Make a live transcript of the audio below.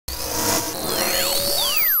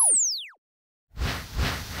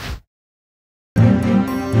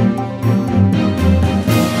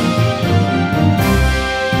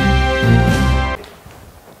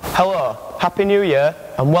Happy New Year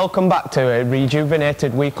and welcome back to a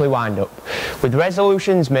rejuvenated weekly wind-up. With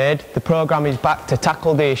resolutions made, the programme is back to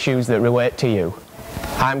tackle the issues that relate to you.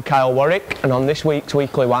 I'm Kyle Warwick, and on this week's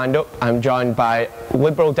weekly wind-up I'm joined by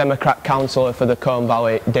Liberal Democrat Councillor for the Colne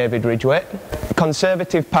Valley, David Ridgway,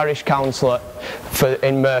 Conservative Parish Councillor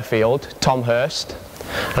in Mirfield, Tom Hurst,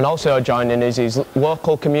 and also joining us is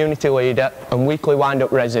local community leader and weekly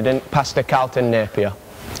wind-up resident, Pastor Carlton Napier.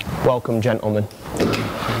 Welcome, gentlemen.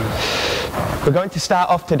 We're going to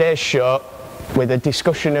start off today's show with a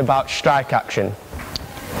discussion about strike action.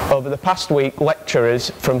 Over the past week,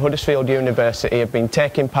 lecturers from Huddersfield University have been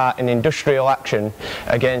taking part in industrial action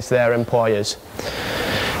against their employers.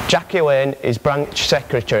 Jackie Lane is branch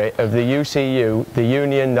secretary of the UCU, the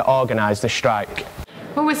union that organised the strike.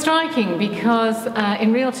 Well, we're striking because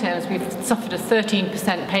in real terms we've suffered a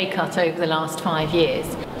 13% pay cut over the last 5 years.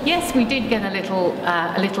 Yes, we did get a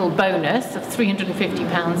little bonus of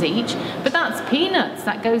 £350 each, but that's peanuts,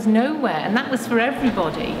 that goes nowhere, and that was for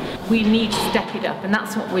everybody. We need to step it up, and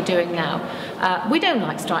that's what we're doing now. We don't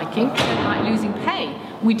like striking, we don't like losing pay,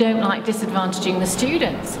 we don't like disadvantaging the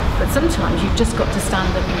students, but sometimes you've just got to stand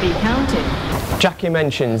up and be counted. Jackie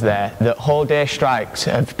mentions there that whole-day strikes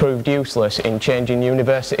have proved useless in changing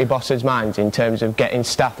university bosses' minds in terms of getting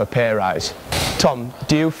staff a pay rise. Tom,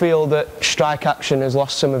 do you feel that strike action has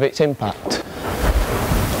lost some of its impact?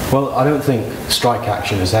 Well, I don't think strike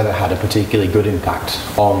action has ever had a particularly good impact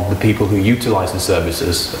on the people who utilise the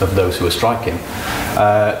services of those who are striking.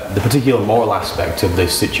 The particular moral aspect of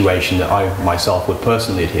this situation that I myself would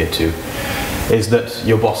personally adhere to is that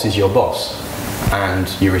your boss is your boss, and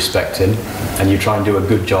you respect him and you try and do a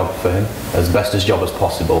good job for him, as best a job as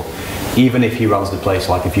possible, even if he runs the place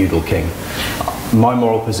like a feudal king. My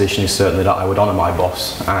moral position is certainly that I would honour my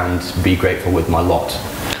boss and be grateful with my lot.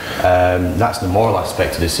 That's the moral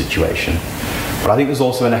aspect of this situation. But I think there's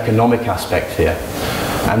also an economic aspect here,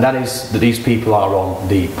 and that is that these people are on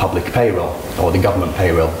the public payroll, or the government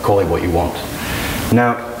payroll, call it what you want.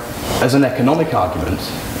 Now, as an economic argument,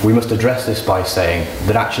 we must address this by saying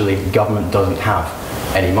that actually government doesn't have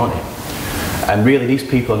any money. And really these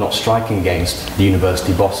people are not striking against the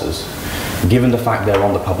university bosses. Given the fact they're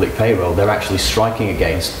on the public payroll, they're actually striking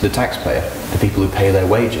against the taxpayer, the people who pay their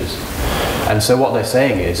wages. And so what they're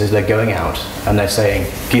saying is they're going out and they're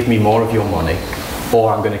saying, give me more of your money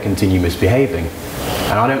or I'm going to continue misbehaving.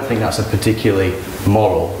 And I don't think that's a particularly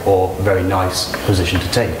moral or very nice position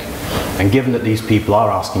to take. And given that these people are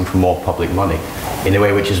asking for more public money in a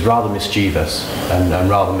way which is rather mischievous and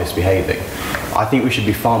rather misbehaving, I think we should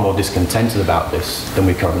be far more discontented about this than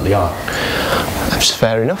we currently are. That's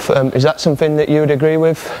fair enough. Is that something that you would agree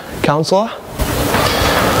with, Councillor?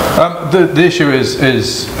 The issue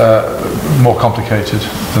is more complicated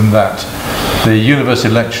than that. The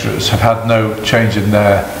university lecturers have had no change in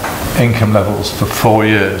their income levels for 4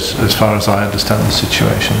 years, as far as I understand the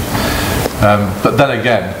situation. But then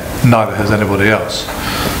again, neither has anybody else.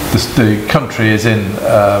 The country is in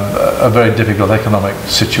a very difficult economic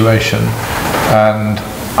situation, and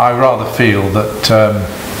I rather feel that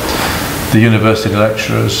the university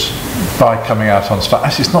lecturers, by coming out on strike,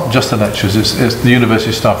 actually it's not just the lecturers, it's the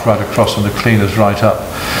university staff right across from the cleaners right up,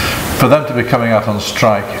 for them to be coming out on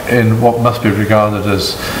strike in what must be regarded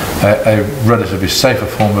as a relatively safer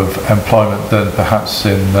form of employment than perhaps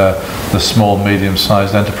in the small,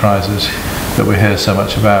 medium-sized enterprises that we hear so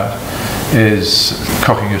much about, is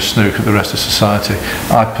cocking a snook at the rest of society.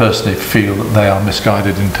 I personally feel that they are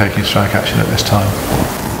misguided in taking strike action at this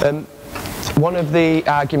time. One of the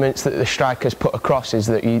arguments that the strikers put across is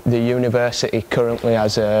that the university currently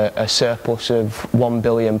has a surplus of £1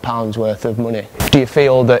 billion worth of money. Do you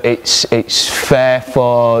feel that it's fair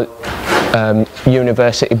for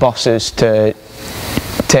university bosses to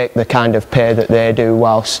take the kind of pay that they do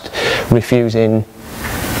whilst refusing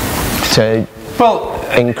to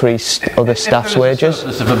increase other staff's wages? If there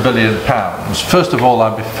is a surplus of £1 billion, first of all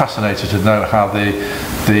I'd be fascinated to know how the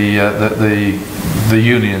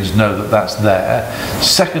unions know that that's there.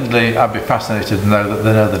 Secondly, I'd be fascinated to know that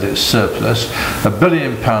they know that it's surplus. £1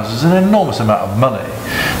 billion is an enormous amount of money.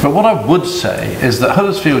 But what I would say is that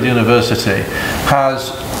Huddersfield University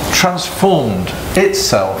has transformed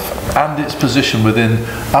itself and its position within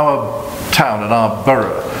our town and our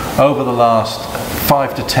borough over the last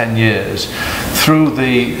 5 to 10 years through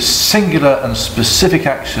the singular and specific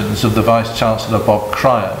actions of the Vice-Chancellor Bob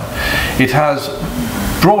Cryan. It has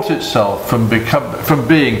brought itself from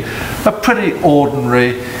being a pretty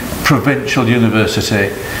ordinary provincial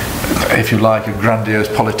university, if you like, a grandiose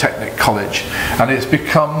polytechnic college, and it's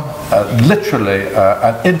become literally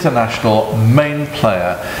an international main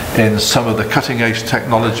player in some of the cutting-edge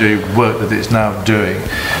technology work that it's now doing.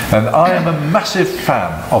 And I am a massive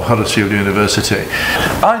fan of Huddersfield University.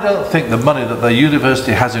 I don't think the money that the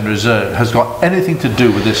university has in reserve has got anything to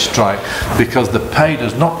do with this strike, because the pay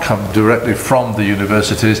does not come directly from the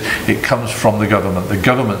universities, it comes from the government. The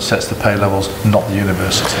government sets the pay levels, not the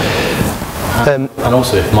university. And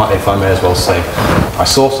also, if I may as well say, I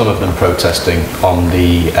saw some of them protesting on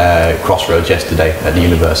the crossroads yesterday at the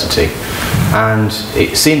university, and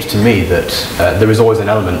it seems to me that there is always an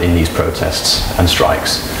element in these protests and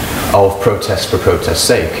strikes of protest for protest's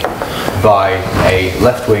sake by a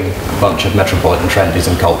left-wing bunch of metropolitan trendies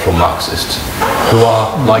and cultural Marxists who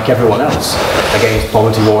are, like everyone else, against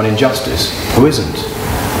poverty, war and injustice. Who isn't?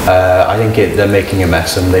 I think they're making a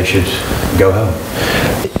mess and they should go home.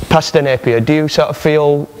 Pastor Napier, do you sort of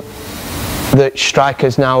feel that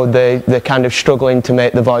strikers now, they're kind of struggling to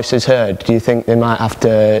make their voices heard? Do you think they might have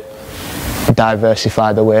to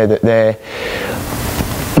diversify the way that they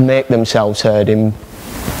make themselves heard in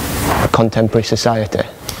a contemporary society?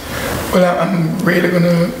 Well, I'm really going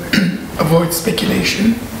to avoid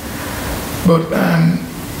speculation, but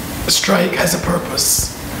a strike has a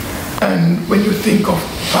purpose. And when you think of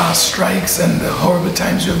past strikes and the horrible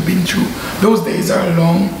times you have been through, those days are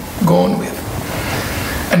long gone with.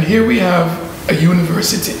 And here we have a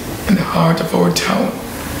university in the heart of our town,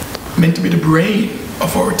 meant to be the brain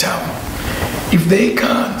of our town. If they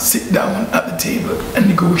can't sit down at the table and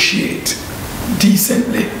negotiate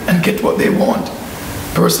decently and get what they want,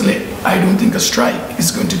 personally, I don't think a strike is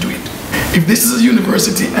going to do it. If this is a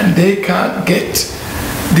university and they can't get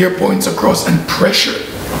their points across and pressure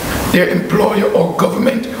their employer or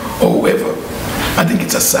government or whoever, I think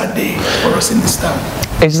it's a sad day for us in this town.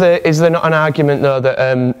 Is there not an argument though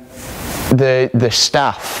that the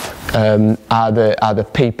staff are the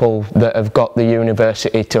people that have got the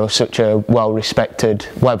university to such a well-respected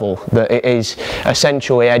level that it is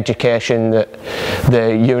essentially education that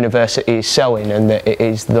the university is selling, and that it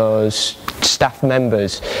is those staff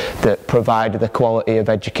members that provide the quality of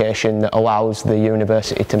education that allows the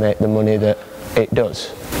university to make the money that it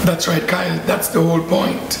does? That's right, Kyle. That's the whole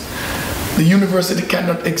point. The university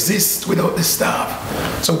cannot exist without the staff.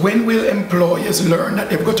 So when will employers learn that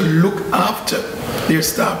they've got to look after their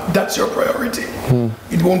staff? That's your priority.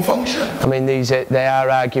 It won't function. I mean, they are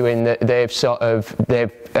arguing that they've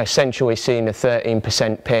essentially seen a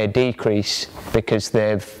 13% pay decrease because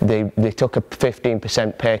they took a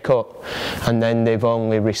 15% pay cut, and then they've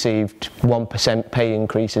only received 1% pay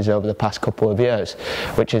increases over the past couple of years,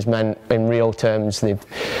 which has meant in real terms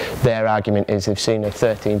their argument is they've seen a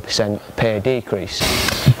 13% pay decrease.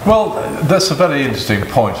 Well, that's a very interesting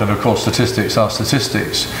point, and of course statistics are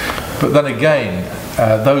statistics, but then again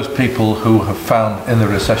those people who have found in the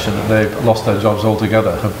recession that they've lost their jobs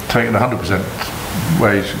altogether have taken 100%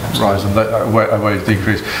 wage rise and a wage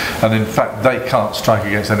decrease, and in fact they can't strike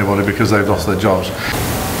against anybody because they've lost their jobs.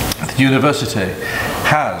 The university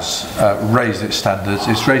has raised its standards.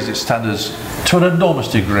 It's raised its standards to an enormous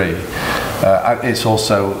degree. It's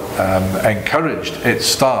also encouraged its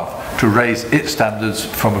staff to raise its standards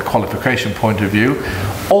from a qualification point of view,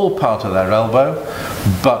 all part of their elbow,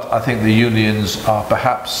 but I think the unions are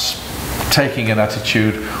perhaps taking an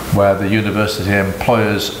attitude where the university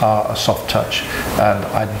employers are a soft touch, and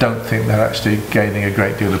I don't think they're actually gaining a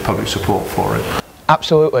great deal of public support for it.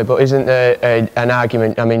 Absolutely, but isn't there an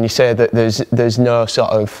argument? I mean, you say that there's no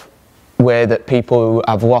sort of way that people who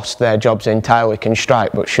have lost their jobs entirely can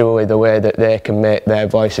strike, but surely the way that they can make their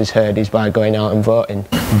voices heard is by going out and voting.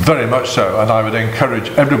 Very much so, and I would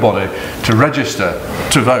encourage everybody to register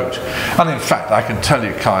to vote. And in fact, I can tell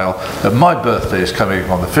you, Kyle, that my birthday is coming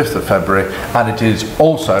on the 5th of February, and it is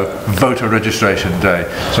also voter registration day.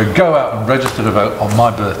 So go out and register to vote on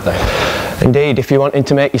my birthday. Indeed, if you're wanting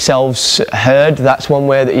to make yourselves heard, that's one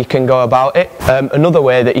way that you can go about it. Another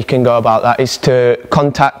way that you can go about that is to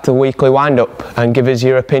contact the Weekly Wind-Up and give us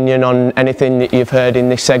your opinion on anything that you've heard in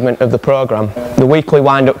this segment of the programme. The Weekly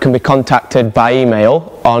Wind-Up can be contacted by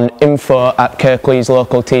email on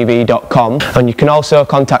info@kirkleeslocaltv.com, and you can also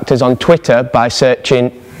contact us on Twitter by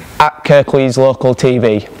searching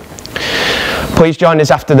 @KirkleesLocalTV. Please join us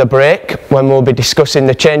after the break when we'll be discussing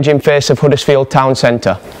the changing face of Huddersfield Town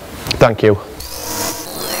Centre. Thank you.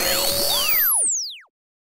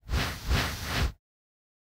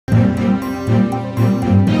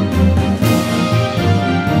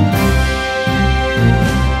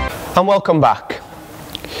 And welcome back.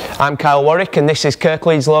 I'm Kyle Warwick, and this is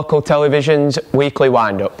Kirklees Local Television's Weekly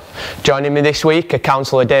Wind-Up. Joining me this week are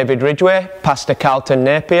Councillor David Ridgway, Pastor Carlton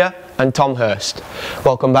Napier and Tom Hurst.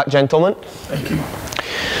 Welcome back, gentlemen. Thank you.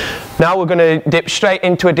 Now we're going to dip straight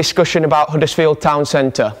into a discussion about Huddersfield Town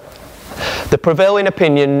Centre. The prevailing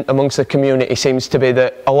opinion amongst the community seems to be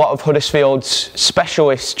that a lot of Huddersfield's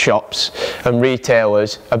specialist shops and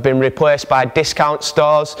retailers have been replaced by discount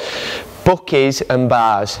stores, bookies and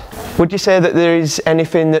bars. Would you say that there is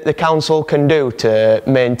anything that the council can do to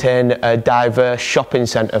maintain a diverse shopping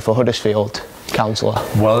centre for Huddersfield, Councillor?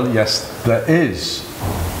 Well, yes, there is,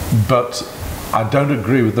 but I don't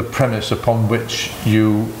agree with the premise upon which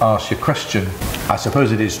you ask your question. I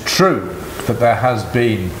suppose it is true that there has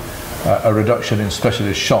been a reduction in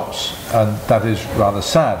specialist shops, and that is rather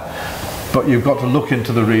sad. But you've got to look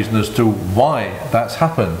into the reason as to why that's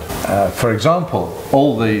happened. For example,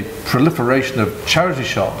 all the proliferation of charity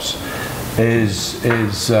shops is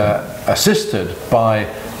assisted by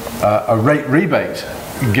a rate rebate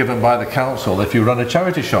given by the council if you run a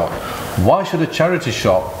charity shop. Why should a charity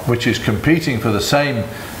shop, which is competing for the same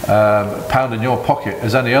pound in your pocket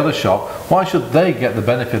as any other shop, why should they get the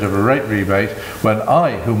benefit of a rate rebate when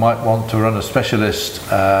I, who might want to run a specialist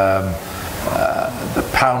the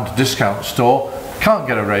pound discount store, can't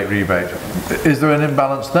get a rate rebate? Is there an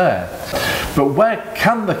imbalance there? But where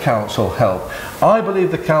can the council help? I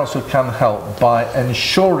believe the council can help by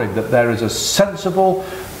ensuring that there is a sensible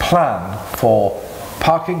plan for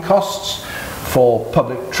parking costs, for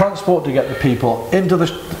public transport to get the people into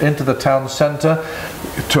the town centre,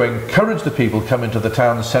 to encourage the people to come into the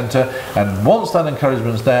town centre, and once that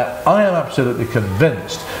encouragement's there, I am absolutely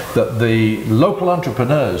convinced that the local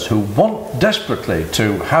entrepreneurs who want desperately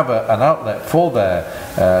to have an outlet for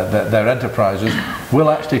their enterprises will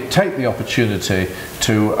actually take the opportunity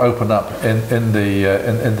to open up in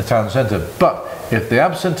the town centre. But if the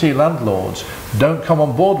absentee landlords don't come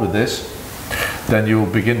on board with this, then you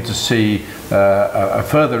will begin to see a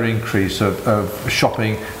further increase of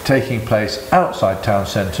shopping taking place outside town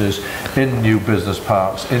centres, in new business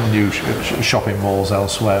parks, in new shopping malls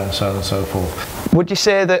elsewhere, and so on and so forth. Would you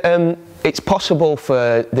say that it's possible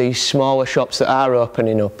for these smaller shops that are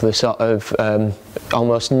opening up, the sort of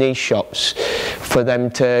almost niche shops, for them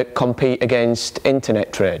to compete against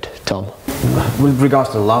internet trade, Tom? With regards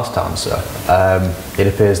to the last answer,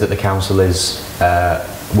 it appears that the council is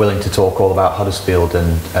willing to talk all about Huddersfield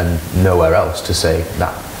and nowhere else to say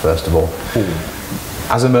that, first of all.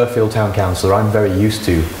 As a Mirfield Town Councillor, I'm very used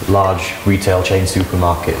to large retail chain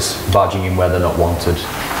supermarkets barging in where they're not wanted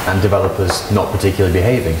and developers not particularly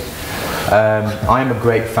behaving. I am a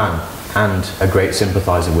great fan and a great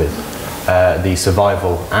sympathiser with the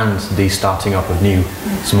survival and the starting up of new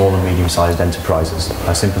small and medium-sized enterprises.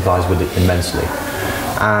 I sympathise with it immensely.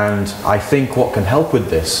 And I think what can help with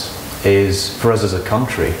this is for us as a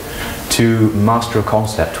country to master a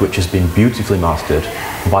concept which has been beautifully mastered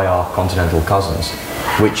by our continental cousins,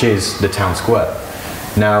 which is the town square.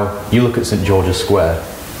 Now, you look at St George's Square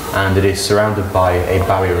and it is surrounded by a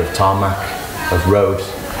barrier of tarmac, of road,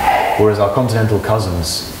 whereas our continental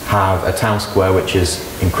cousins have a town square which is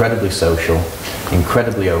incredibly social,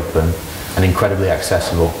 incredibly open and incredibly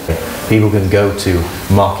accessible. People can go to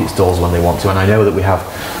market stalls when they want to, and I know that we have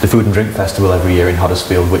the Food and Drink Festival every year in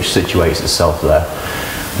Huddersfield which situates itself there.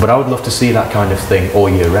 But I would love to see that kind of thing all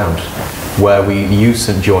year round, where we use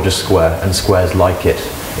St George's Square and squares like it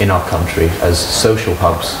in our country as social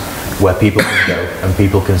hubs where people can go and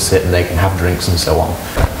people can sit and they can have drinks and so on.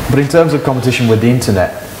 But in terms of competition with the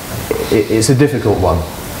internet, it's a difficult one.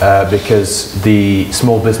 Because the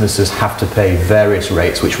small businesses have to pay various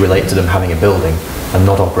rates which relate to them having a building and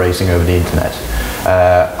not operating over the internet.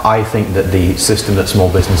 I think that the system that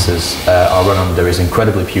small businesses are run under is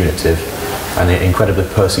incredibly punitive and incredibly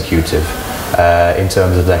persecutive in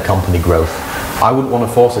terms of their company growth. I wouldn't want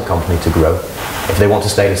to force a company to grow. If they want to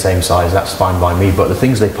stay the same size, that's fine by me, but the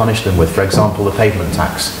things they punish them with, for example, the pavement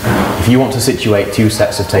tax. If you want to situate 2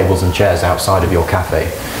 sets of tables and chairs outside of your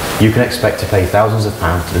cafe, you can expect to pay thousands of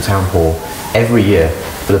pounds to the town hall every year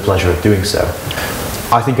for the pleasure of doing so.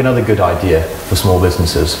 I think another good idea for small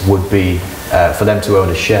businesses would be for them to own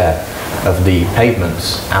a share of the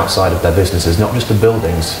pavements outside of their businesses, not just the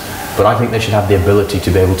buildings, but I think they should have the ability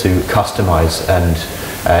to be able to customise and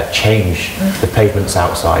change the pavements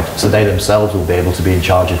outside, so they themselves will be able to be in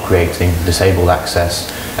charge of creating disabled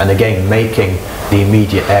access and again making the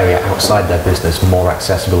immediate area outside their business more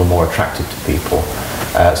accessible and more attractive to people.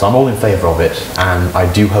 So I'm all in favour of it, and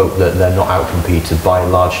I do hope that they're not outcompeted by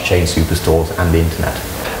large chain superstores and the internet.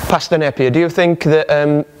 Pastor Napier, do you think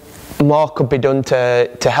that more could be done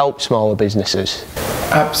to help smaller businesses?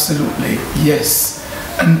 Absolutely, yes.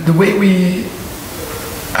 And the way we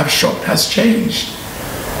have shopped has changed.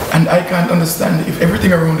 And I can't understand if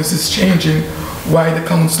everything around us is changing, why the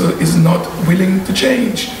council is not willing to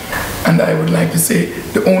change. And I would like to say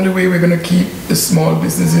the only way we're going to keep the small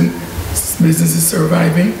businesses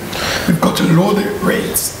surviving, we've got to lower the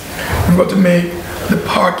rates. We've got to make the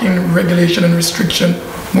parking regulation and restriction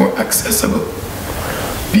more accessible.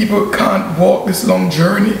 People can't walk this long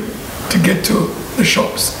journey to get to the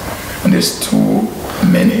shops, and there's too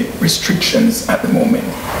many restrictions at the moment.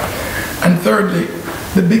 And thirdly,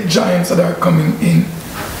 the big giants that are coming in,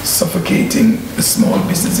 suffocating the small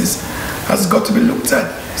businesses, has got to be looked at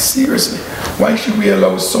seriously. Why should we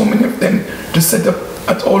allow so many of them to set up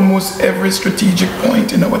at almost every strategic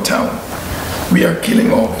point in our town? We are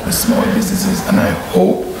killing off the small businesses, and I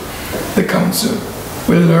hope the council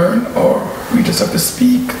will learn, or we just have to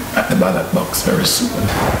speak at the ballot box very soon.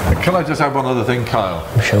 Can I just add one other thing, Kyle?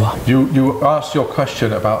 Sure. You asked your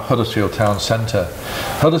question about Huddersfield Town Centre.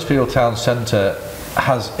 Huddersfield Town Centre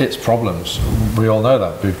has its problems. We all know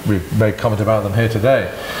that. We've made comment about them here today,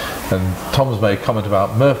 and Tom's made comment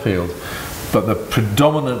about Murfield. But the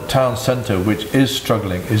predominant town centre which is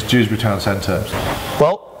struggling is Dewsbury Town Centre.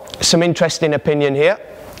 Well, some interesting opinion here,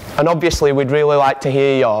 and obviously we'd really like to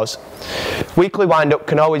hear yours. Weekly Wind-Up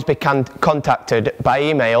can always be contacted by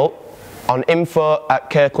email on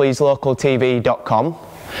info@kirkleeslocaltv.com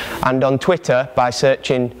and on Twitter by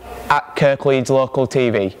searching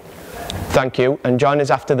 @KirkleesLocalTV. Thank you, and join us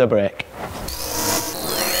after the break.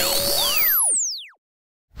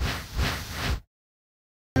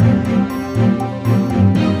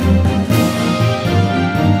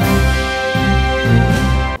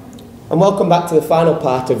 And welcome back to the final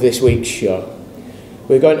part of this week's show.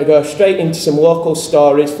 We're going to go straight into some local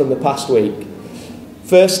stories from the past week.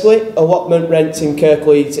 Firstly, allotment rents in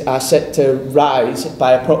Kirklees are set to rise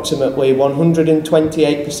by approximately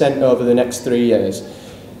 128% over the next 3 years.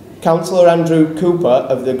 Councillor Andrew Cooper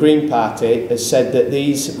of the Green Party has said that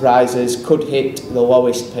these rises could hit the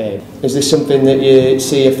lowest paid. Is this something that you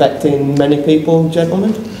see affecting many people,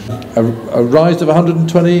 gentlemen? A rise of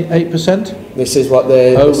 128%? This is what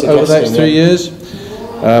they're suggesting. Over the next 3 years?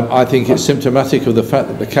 I think it's symptomatic of the fact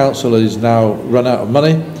that the council is now run out of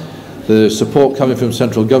money. The support coming from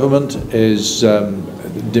central government is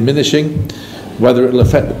diminishing. Whether it will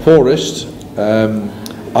affect the poorest,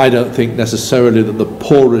 I don't think necessarily that the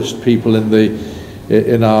poorest people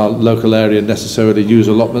in our local area necessarily use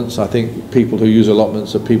allotments. I think people who use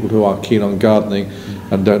allotments are people who are keen on gardening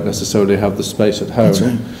and don't necessarily have the space at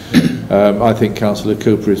home. I think Councillor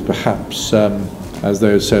Cooper is perhaps, as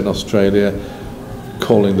they would say in Australia,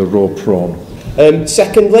 calling the raw prawn.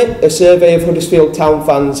 Secondly, a survey of Huddersfield town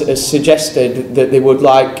fans has suggested that they would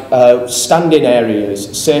like standing areas,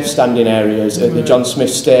 safe standing areas at the John Smith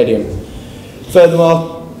Stadium.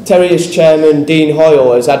 Furthermore, Terriers chairman Dean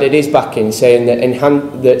Hoyle has added his backing, saying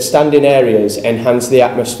that standing areas enhance the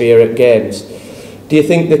atmosphere at games. Do you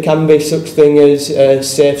think there can be such thing as a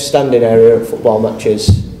safe standing area at football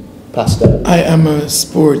matches, Pastor? I am a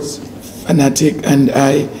sports fanatic, and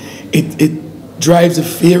it drives a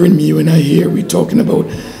fear in me when I hear we talking about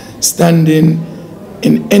standing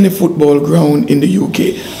in any football ground in the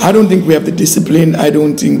UK. I don't think we have the discipline. I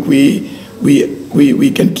don't think we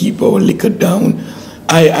can keep our liquor down.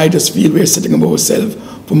 I just feel we're setting up ourselves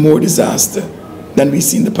for more disaster than we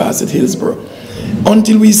see in the past at Hillsborough.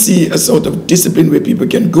 Until we see a sort of discipline where people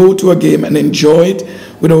can go to a game and enjoy it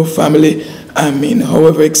with our family, I mean,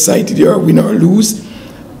 however excited you are, win or lose,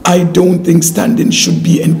 I don't think standing should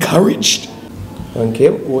be encouraged. Thank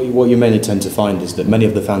you. What you mainly tend to find is that many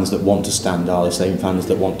of the fans that want to stand are the same fans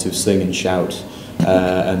that want to sing and shout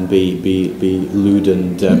and be lewd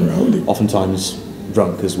and oftentimes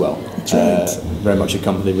drunk as well. Right. Very much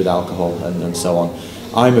accompanied with alcohol and so on.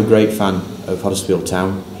 I'm a great fan of Huddersfield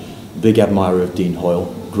Town, big admirer of Dean Hoyle,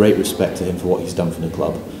 great respect to him for what he's done for the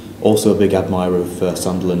club. Also a big admirer of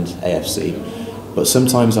Sunderland AFC. But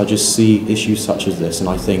sometimes I just see issues such as this and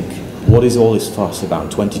I think, what is all this fuss about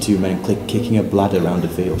 22 men kicking a bladder around the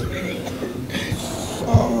field?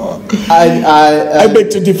 I beg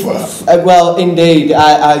to differ. Well, indeed,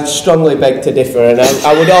 I strongly beg to differ, and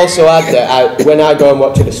I would also add that when I go and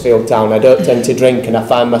watch Huddersfield Town, I don't tend to drink, and I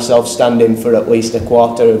find myself standing for at least a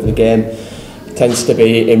quarter of the game. It tends to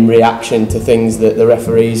be in reaction to things that the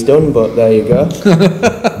referee's done, but there you go.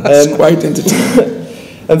 It's quite entertaining.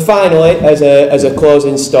 And finally, as a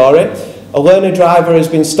closing story, a learner driver has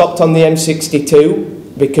been stopped on the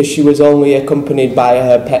M62 because she was only accompanied by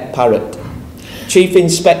her pet parrot. Chief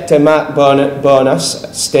Inspector Mark Bonas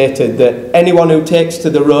stated that anyone who takes to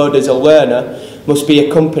the road as a learner must be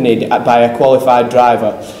accompanied by a qualified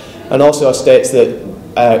driver, and also states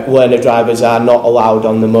that learner drivers are not allowed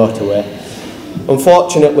on the motorway.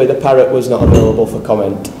 Unfortunately, the parrot was not available for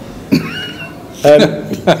comment.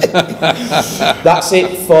 That's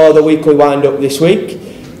it for the weekly wind-up this week.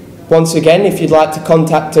 Once again, if you'd like to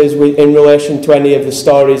contact us in relation to any of the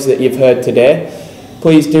stories that you've heard today,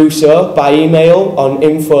 please do so by email on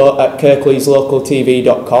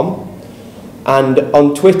info@kirkleeslocaltv.com and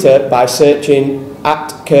on Twitter by searching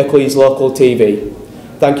 @KirkleesLocalTV.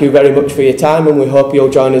 Thank you very much for your time, and we hope you'll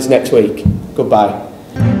join us next week. Goodbye.